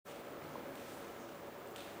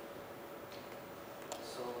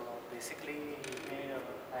basically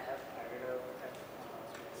I have added a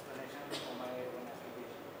explanation for my own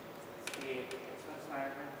application. It's the expense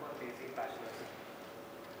management for basic bachelor's.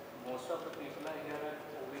 Most of the people are here are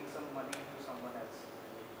owing some money to someone else.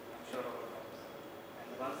 I'm sure about that.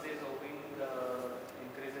 And once this owing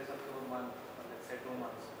increases up to a month, or let's say 2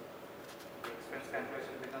 months, the expense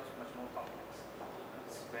calculation becomes much more complex.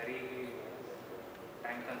 It's very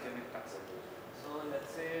time-consuming task. So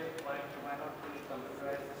let's say why not we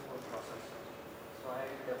computerize this whole process? So I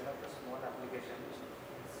developed a small application.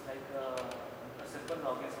 It's like a simple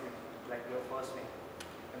login screen, like your first name.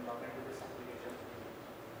 You can log into this application.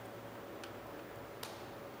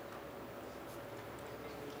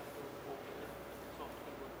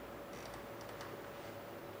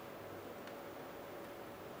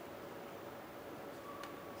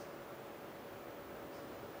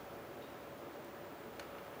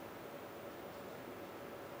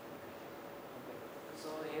 So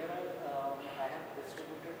here I have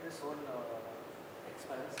distributed this whole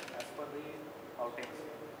expense as per the outings,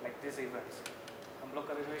 like these events. हम लोग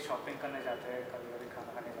कभी कभी shopping करने जाते हैं, कभी कभी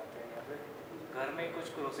खाना खाने जाते हैं, या फिर घर में कुछ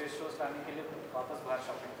ग्रोसरी स्टोर्स लाने के लिए वापस बाहर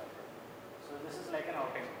शॉपिंग करते हैं. So this is like an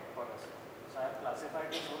outing for us. So I have classified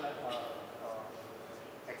this whole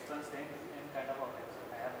expense thing in kind of outings.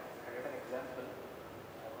 I have added an example.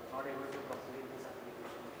 I was not able to complete this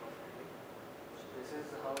application unfortunately. This is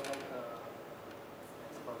how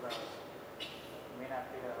for the main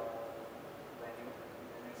value, then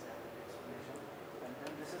it's explanation, and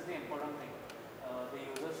then this is the important thing. The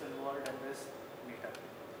users involved in this meetup.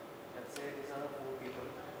 Let's say these are the 4 people,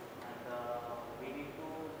 and we need to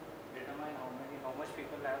determine how much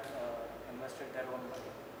people have invested their own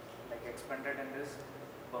money, like expended in this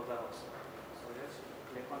burger house. So just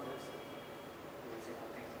click on this. You will see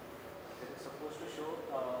nothing. It is supposed to show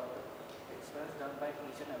the expense done by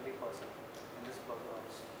each and every person in this burger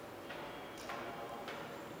house.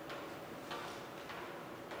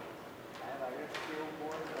 I have added few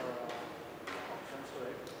more options to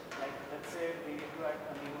it. Like let's say we need to add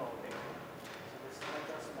a new outing. So this is like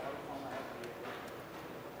a small form I have created.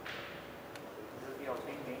 This is the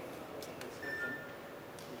outing name, description.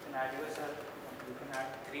 You can add yourself. You can add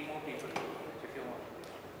 3 more people if you want.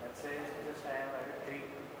 Let's say just I have added 3.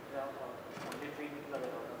 Only 3 people are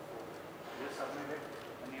out of 4. Just submit it.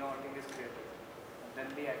 A new outing is created. Then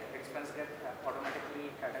the expense get automatically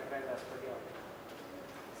categorized as per the outing.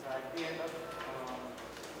 So at the end of so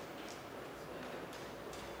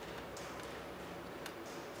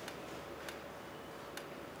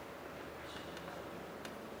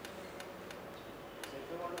if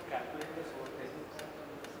you want to calculate this whole thing,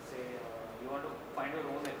 say you want to find your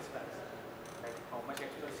own expense, like how much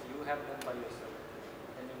expense you have done by yourself,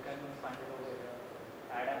 then you can find it over here.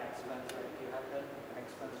 Add an expense, like you have done an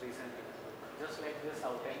expense recently. Just like this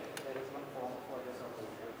outing, there is one form for this outing.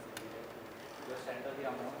 Just enter the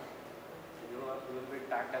amount. You will be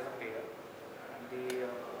tagged as a payer, and the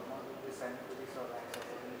amount will be sent to the server. So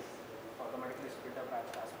it is automatically split up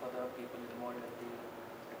as per the people involved in the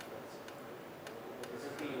expense. This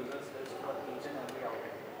is the users list for each and every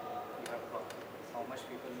outing you have got. How much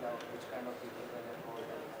people you have, which kind of people are involved.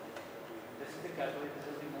 This is the calculate. This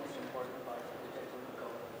is the most important part which I couldn't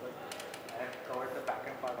cover, but I have covered the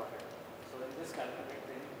backend part of it. So in this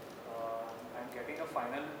calculating, I'm getting a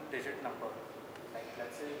final digit number. Like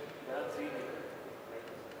let's say there are 3 people. Like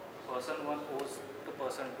person 1 owes to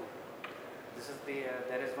person 2. This is the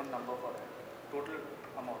there is one number for it. Total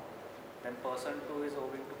amount. Then person 2 is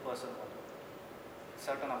owing to person 1.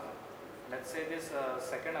 Certain amount. Let's say this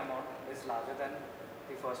second amount is larger than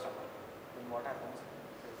the first amount. Then what happens?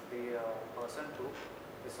 If the person 2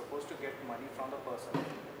 is supposed to get money from the person,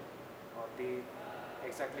 or the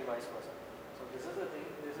exactly vice versa. So this is the thing.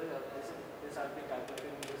 This I'll be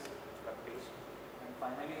calculating in this web page, and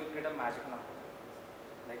finally you'll get a magic number,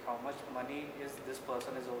 like how much money is this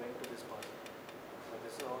person is owing to this person. So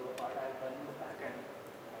this is all the part I have done in the back end.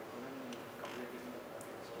 I couldn't complete it in the back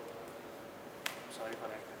end, so I'm sorry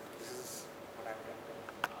for that. This is what I've done.